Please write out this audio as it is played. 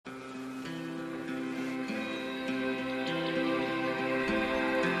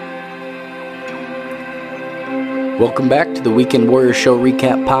Welcome back to the Weekend Warrior Show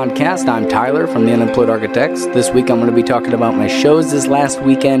Recap Podcast. I'm Tyler from the Unemployed Architects. This week I'm going to be talking about my shows this last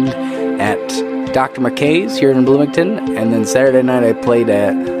weekend at Dr.McKay's here in Bloomington. And then Saturday night I played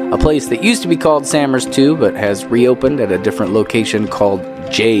at a place that used to be called Sammer's 2, but has reopened at a different location called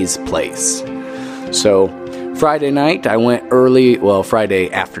Jay's Place. So Friday night I went early,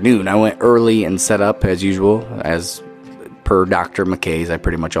 Friday afternoon I went early and set up as usual, as per Dr. McKay's. I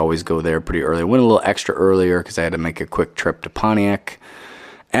pretty much always go there pretty early. I went a little extra earlier because I had to make a quick trip to Pontiac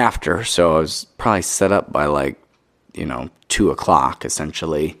after, so I was probably set up by 2 o'clock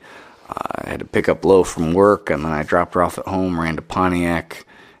essentially. I had to pick up Lo from work, and then I dropped her off at home, ran to Pontiac,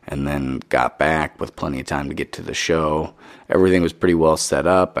 and then got back with plenty of time to get to the show. Everything was pretty well set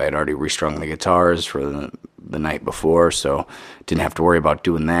up. I had already restrung the guitars for the night before, so didn't have to worry about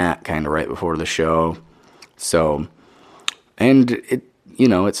doing that kind of right before the show. So, and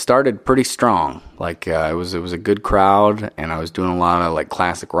it started pretty strong. It was a good crowd, and I was doing a lot of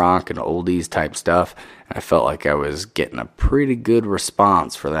classic rock and oldies type stuff. And I felt like I was getting a pretty good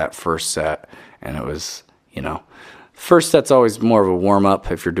response for that first set. And it was, first set's always more of a warm up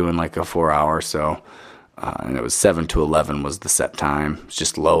if you're doing a 4 hour. So, and it was 7 to 11 was the set time. It's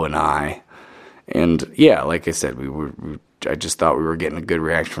just Lo and I. And yeah, like I said, I just thought we were getting a good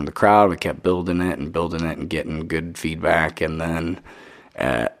reaction from the crowd. We kept building it and getting good feedback. And then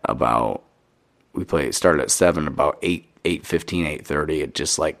at started at 7, about 8:15, 8:30, it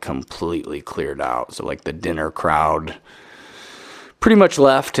just completely cleared out. So the dinner crowd pretty much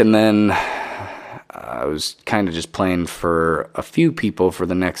left. And then I was kind of just playing for a few people for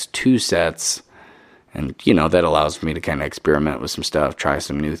the next 2 sets. And, that allows me to kind of experiment with some stuff, try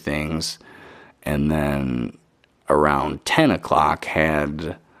some new things. And then around 10 o'clock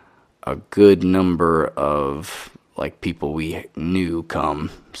had a good number of people we knew come.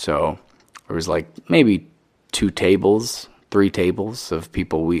 So there was maybe 3 tables of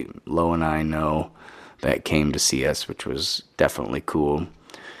people Lo and I know that came to see us, which was definitely cool.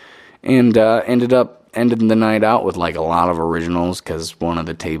 And ended the night out with a lot of originals, because 2 of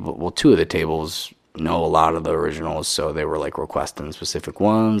the tables know a lot of the originals, so they were requesting specific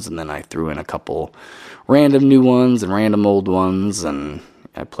ones, and then I threw in a couple random new ones and random old ones, and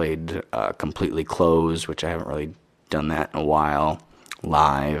I played Completely Closed, which I haven't really done that in a while,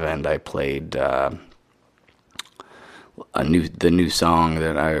 live, and I played the new song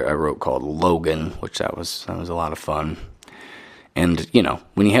that I wrote called Logan, which that was a lot of fun. And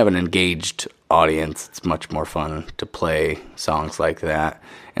when you have an engaged audience, it's much more fun to play songs like that.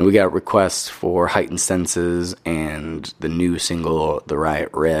 And we got requests for Heightened Senses and the new single, The Riot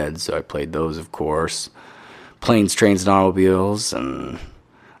Red, so I played those, of course. Planes, Trains, and Automobiles, and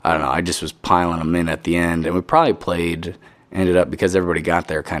I don't know, I just was piling them in at the end. And we probably ended up, because everybody got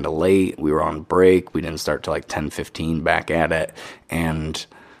there kind of late, we were on break, we didn't start till 10:15 back at it, and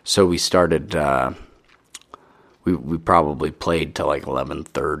so we started, we probably played till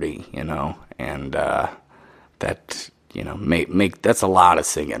 11:30, and that, that's a lot of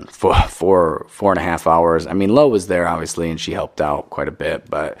singing for 4.5 hours. I mean, Lo was there obviously, and she helped out quite a bit,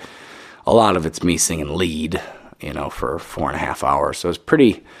 but a lot of it's me singing lead, for 4.5 hours. So it's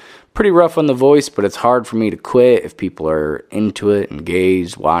pretty rough on the voice, but it's hard for me to quit if people are into it,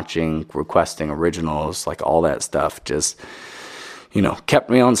 engaged, watching, requesting originals, all that stuff just, kept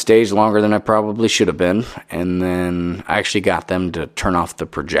me on stage longer than I probably should have been. And then I actually got them to turn off the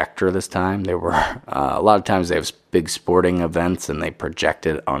projector this time. They were, a lot of times they have big sporting events and they project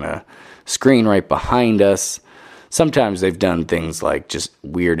it on a screen right behind us. Sometimes they've done things like just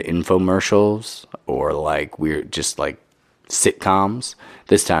weird infomercials or weird, just sitcoms.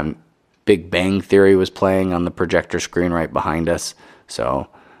 This time, Big Bang Theory was playing on the projector screen right behind us. So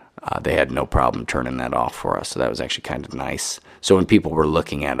they had no problem turning that off for us. So that was actually kind of nice. So when people were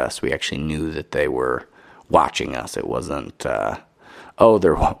looking at us, we actually knew that they were watching us. It wasn't, they're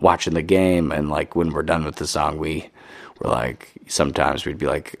watching the game. And when we're done with the song, we were sometimes we'd be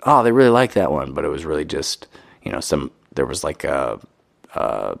oh, they really like that one. But it was really just, there was a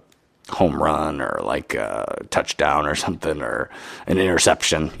home run or a touchdown or something or an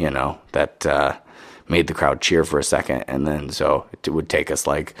interception, that made the crowd cheer for a second. And then so it would take us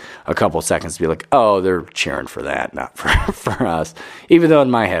a couple seconds to be oh, they're cheering for that, not for us. Even though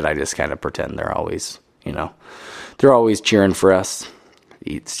in my head I just kind of pretend they're always cheering for us.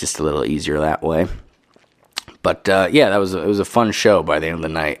 It's just a little easier that way. But yeah, it was a fun show by the end of the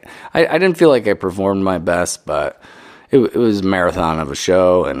night. I didn't feel like I performed my best, but it was a marathon of a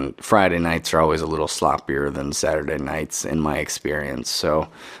show, and Friday nights are always a little sloppier than Saturday nights in my experience. So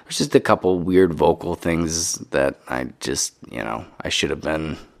there's just a couple weird vocal things that I just, I should have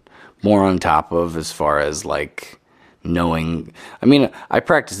been more on top of, as far as knowing, I mean, I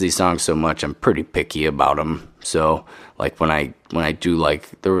practice these songs so much, I'm pretty picky about them. So like when I do, like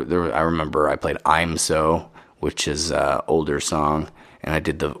I remember I played I'm So, which is a older song, and I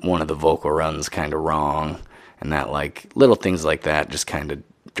did one of the vocal runs kind of wrong, and that, like, little things like that just kind of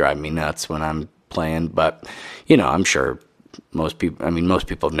drive me nuts when I'm playing. But I'm sure most people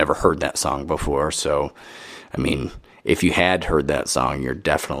have never heard that song before, so I mean, if you had heard that song, you're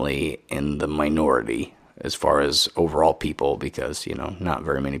definitely in the minority as far as overall people, because not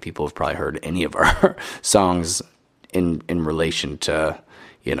very many people have probably heard any of our songs in relation to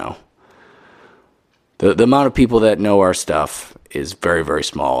the amount of people that know our stuff is very, very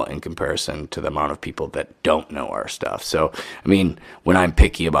small in comparison to the amount of people that don't know our stuff. So, I mean, when I'm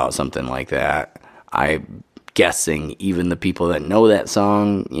picky about something like that, I'm guessing even the people that know that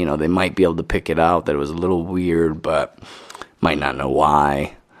song, they might be able to pick it out that it was a little weird, but might not know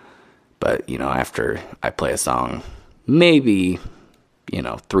why. But, after I play a song, maybe,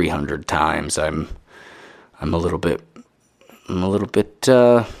 300 times, I'm a little bit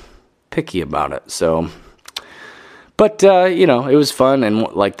picky about it. So, but it was fun, and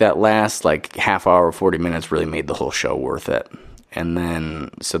like that last half hour, 40 minutes really made the whole show worth it. And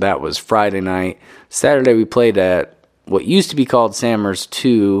then, so that was Friday night. Saturday we played at what used to be called Sammer's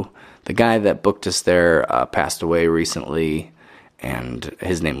 2. The guy that booked us there passed away recently, and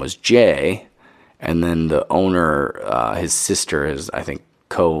his name was Jay. And then the owner, his sister is, I think,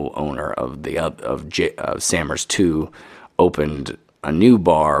 co-owner of Sammer's 2, opened a new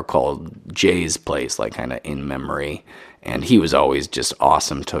bar called Jay's Place, like kind of in memory. And he was always just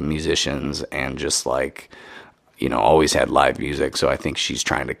awesome to musicians, and just always had live music. So I think she's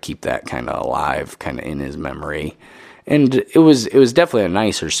trying to keep that kind of alive, kind of in his memory. And it was definitely a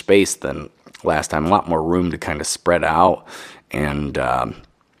nicer space than last time. A lot more room to kind of spread out. And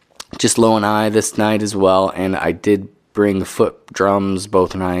just Lo and I this night as well. And I did bring foot drums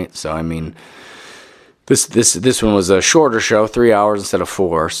both nights. So I mean, this one was a shorter show, 3 hours instead of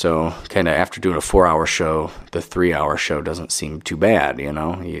 4. So kind of after doing a 4-hour show, the 3-hour show doesn't seem too bad.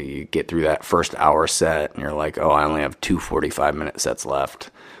 You get through that first hour set and you're like, oh, I only have 2 45-minute sets left.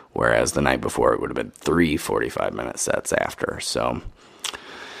 Whereas the night before it would have been 3 45-minute sets after. So,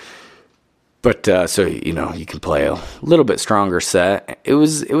 but you can play a little bit stronger set. It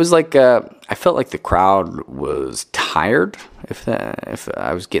was like I felt like the crowd was tired. If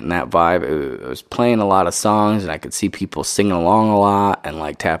I was getting that vibe, it was playing a lot of songs, and I could see people singing along a lot and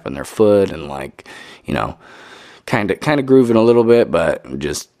like tapping their foot and kind of grooving a little bit. But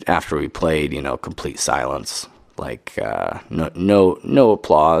just after we played, complete silence. No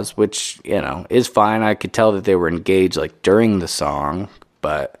applause, which is fine. I could tell that they were engaged during the song,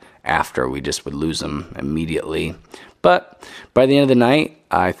 but after we just would lose them immediately. But by the end of the night,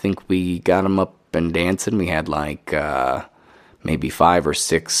 I think we got them up and dancing. We had maybe 5 or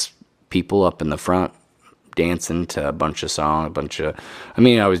 6 people up in the front dancing to a bunch of songs,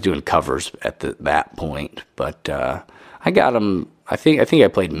 I was doing covers at that point, but I got them. I think I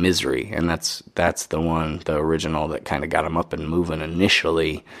played Misery, and that's the original that kind of got them up and moving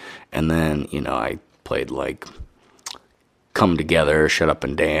initially. And then, I played Come Together, Shut Up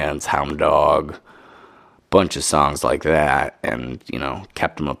and Dance, Hound Dog, bunch of songs like that, and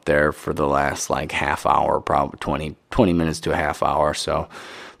kept them up there for the last half hour, probably 20 minutes to a half hour. So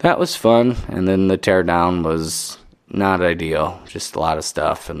that was fun. And then the teardown was not ideal, just a lot of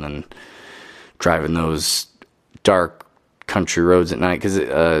stuff, and then driving those dark country roads at night,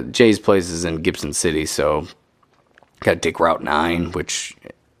 because Jay's Place is in Gibson City, so got to take Route 9, which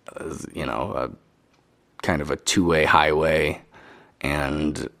is kind of a 2-way highway,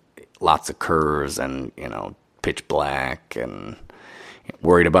 and lots of curves, and pitch black, and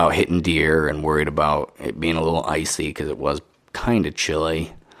worried about hitting deer, and worried about it being a little icy because it was kind of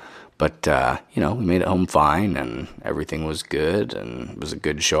chilly. But we made it home fine, and everything was good, and it was a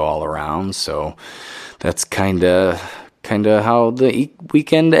good show all around. So that's kind of how the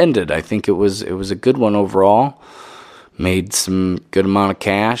weekend ended. I think it was a good one overall. Made some good amount of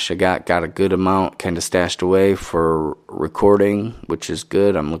cash. I got a good amount kind of stashed away for recording, which is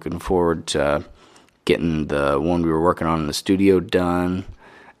good. I'm looking forward to getting the one we were working on in the studio done,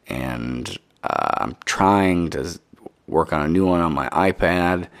 and I'm trying to work on a new one on my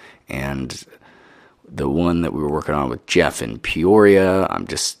iPad, and the one that we were working on with Jeff in Peoria,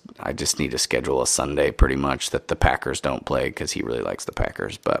 I just need to schedule a Sunday pretty much that the Packers don't play, because he really likes the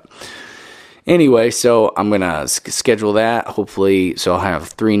Packers. But anyway, so I'm going to schedule that, hopefully. So I'll have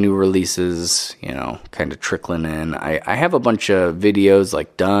 3 new releases, kind of trickling in. I have a bunch of videos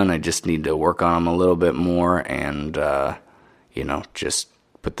done. I just need to work on them a little bit more, and, just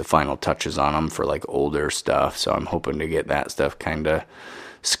put the final touches on them for like older stuff. So I'm hoping to get that stuff kind of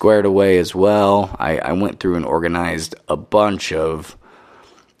squared away as well. I went through and organized a bunch of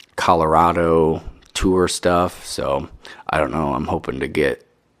Colorado tour stuff. So I don't know. I'm hoping to get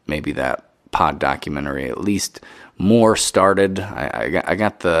maybe that pod documentary at least more started. I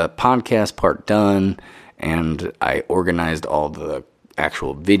got the podcast part done, and I organized all the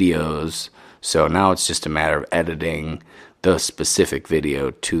actual videos. So now it's just a matter of editing the specific video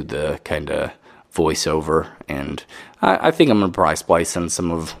to the kind of voiceover, and I think I'm gonna probably splice in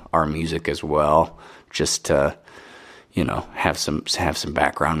some of our music as well, just to have some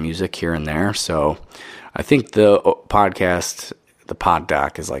background music here and there. So I think the podcast, the pod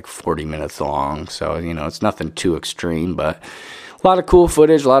doc, is like 40 minutes long, so it's nothing too extreme, but a lot of cool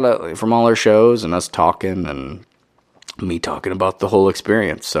footage, a lot of from all our shows and us talking and me talking about the whole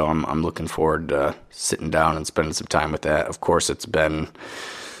experience. So I'm looking forward to sitting down and spending some time with that. Of course, it's been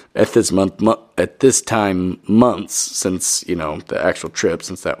at this time months since the actual trip,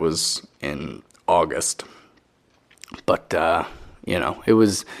 since that was in August. But it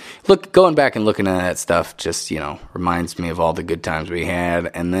was going back and looking at that stuff just reminds me of all the good times we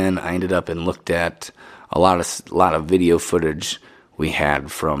had. And then I ended up and looked at a lot of video footage we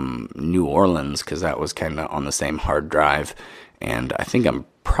had from New Orleans, because that was kind of on the same hard drive, and I think I'm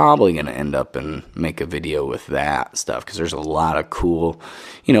probably going to end up and make a video with that stuff, because there's a lot of cool,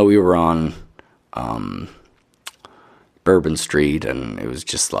 we were on Bourbon Street, and it was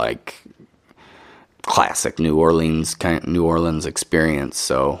just like classic New Orleans experience.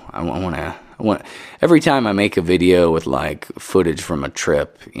 So I want every time I make a video with like footage from a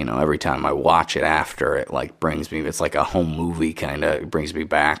trip, every time I watch it after, it like brings me, it's like a home movie kind of, it brings me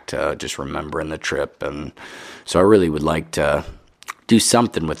back to just remembering the trip. And so I really would like to do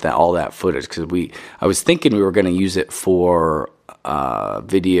something with all that footage, because I was thinking we were going to use it for a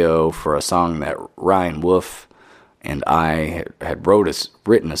video for a song that Ryan Wolf and I had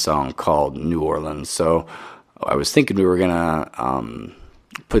written a song called New Orleans. So I was thinking we were gonna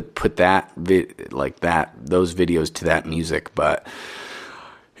put that those videos to that music, but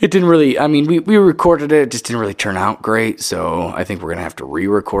it didn't really. I mean, we recorded it just didn't really turn out great. So I think we're gonna have to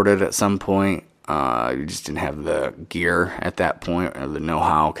re-record it at some point. We just didn't have the gear at that point, or the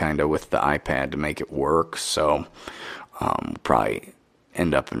know-how kind of with the iPad to make it work. So probably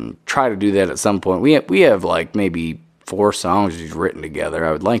end up and try to do that at some point. We have like maybe 4 songs we've written together.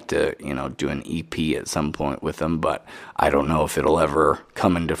 I would like to, do an EP at some point with them, but I don't know if it'll ever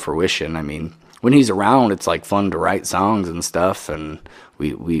come into fruition. I mean, when he's around, it's like fun to write songs and stuff, and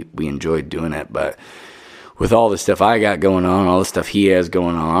we enjoyed doing it. But with all the stuff I got going on, all the stuff he has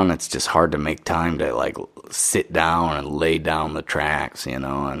going on, it's just hard to make time to like sit down and lay down the tracks,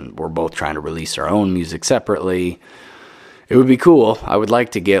 and we're both trying to release our own music separately. It would be cool. I would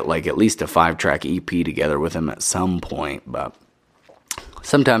like to get like at least a 5-track EP together with him at some point, but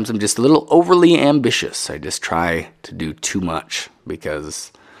sometimes I'm just a little overly ambitious. I just try to do too much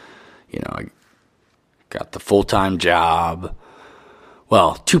because, I got the full-time job.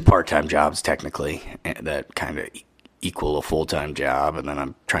 Well, 2 part-time jobs technically that kind of equal a full-time job, and then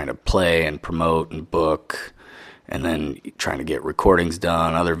I'm trying to play and promote and book, and then trying to get recordings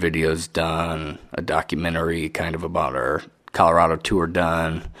done, other videos done, a documentary kind of about our Colorado tour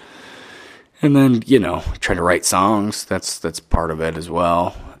done, and then trying to write songs. That's part of it as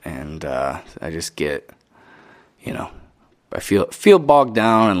well. And I just get I feel bogged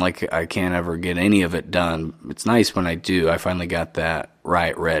down, and like I can't ever get any of it done. It's nice when I do. I finally got that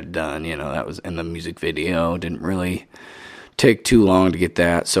Riot Red done. That was in the music video. Didn't really take too long to get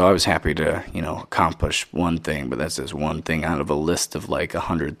that, so I was happy to accomplish one thing. But that's just one thing out of a list of like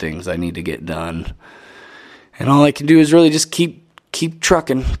 100 things I need to get done. And all I can do is really just keep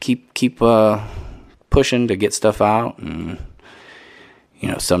trucking, keep pushing to get stuff out. And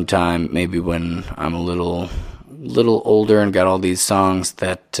sometime maybe when I'm a little older and got all these songs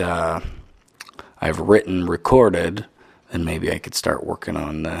that I've written, recorded, then maybe I could start working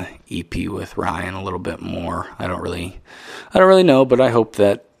on the EP with Ryan a little bit more. I don't really know, but I hope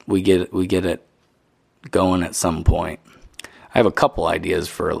that we get it going at some point. I have a couple ideas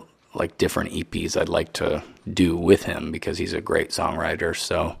for like different EPs I'd like to do with him, because he's a great songwriter.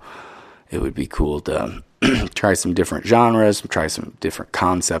 So it would be cool to try some different genres, try some different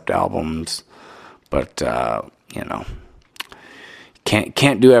concept albums. But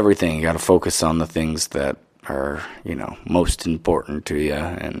can't do everything. You got to focus on the things that are most important to you,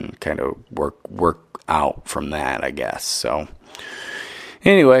 and kind of work out from that, I guess. So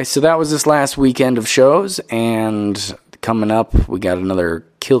anyway, so that was this last weekend of shows, and coming up we got another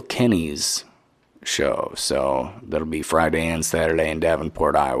Kilkenny's show. So that'll be Friday and Saturday in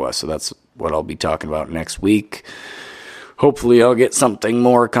Davenport, Iowa. So that's what I'll be talking about next week. Hopefully I'll get something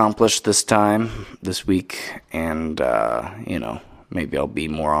more accomplished this week, and, maybe I'll be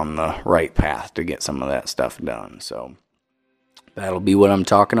more on the right path to get some of that stuff done. So that'll be what I'm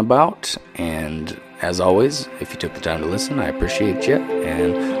talking about. And as always, if you took the time to listen, I appreciate you,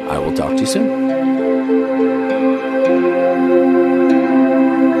 and I will talk to you soon.